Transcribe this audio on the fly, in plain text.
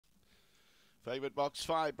Favourite box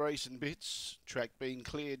 5, Brace and Bits. Track being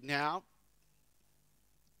cleared now.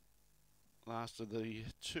 Last of the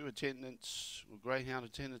 2 attendants, greyhound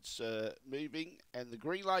attendants moving, and the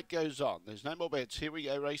green light goes on. There's no more bets. Here we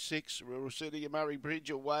go, race 6, Rural City of Murray-Bridge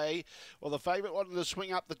away. Well, the favourite wanted to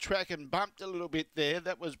swing up the track and bumped a little bit there.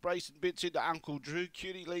 That was Brace and Bits into Uncle Drew.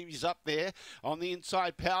 Cutie Levy's up there on the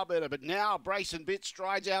inside, Power Burner. But now Brace and Bits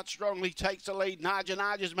strides out strongly, takes the lead.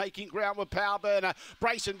 Naja making ground with Power Burner.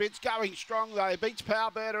 Brace and Bits going strong though. Beats Power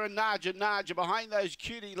Burner and Naja. Behind those,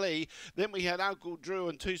 Cutie Lee. Then we had Uncle Drew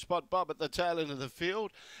and 2-Spot Bob at the tail end of the field,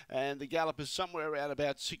 and the gallop is somewhere around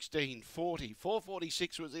about 16:40.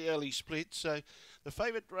 4:46 was the early split, so the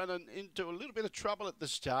favourite running into a little bit of trouble at the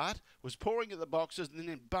start, was pouring at the boxes and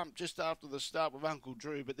then bumped just after the start with Uncle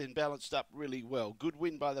Drew, but then balanced up really well. Good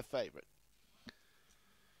win by the favourite.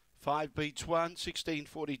 5 beats 1,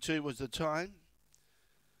 16:42 was the time.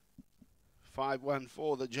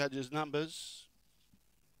 514 the judges' numbers.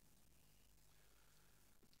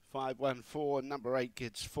 514, number 8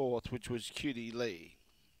 gets 4th, which was Cutie Lee.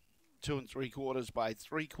 2 3/4 by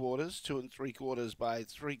 3/4, 2 3/4 by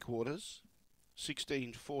 3/4.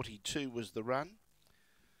 16:42 was the run.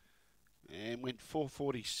 And went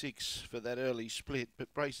 4:46 for that early split.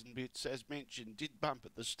 But Brace and Bits, as mentioned, did bump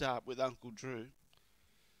at the start with Uncle Drew,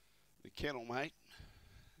 the kennel mate,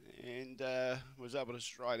 and was able to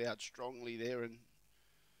stride out strongly there and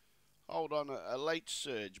hold on a late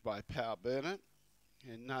surge by Power Burner.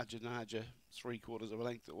 And Naja 3/4 of a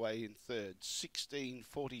length away in third.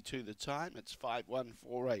 16:42 the time. It's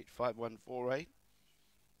 5:148. 5:148.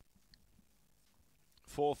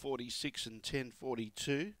 4:46 and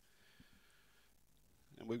 10:42.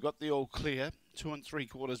 And we've got the all clear. 2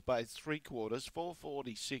 3/4 by 3/4.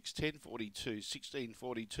 4:46, 10:42,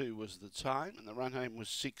 16:42 was the time, and the run home was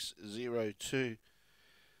 6:02.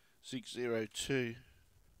 6:02.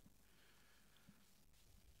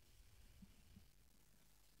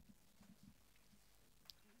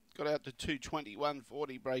 Got out to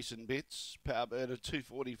 2:21.40 Brace and Bits. Power Burner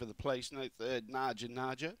 2:40 for the place. No third,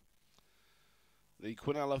 Naja. The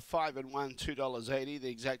Quinella 5 and 1, $2.80.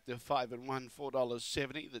 The Exacta 5 and 1,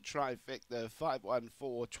 $4.70. The Trifecta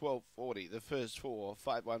 514, $12.40. The first 4,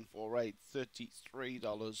 5148,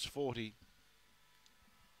 $33.40.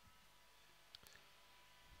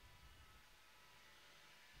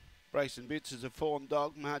 Brace and Bits is a form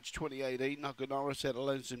dog. March 2018. Knocker Norris out of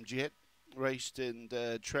Lonesome Jet. Raced and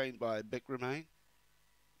trained by Beck Remain,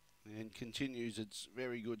 and continues its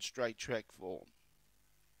very good straight track form.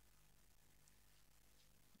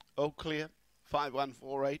 All clear.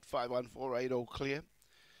 5148, 5148, all clear.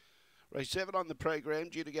 Race 7 on the program,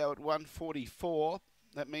 due to go at 1:44.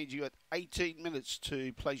 That means you got 18 minutes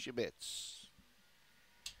to place your bets.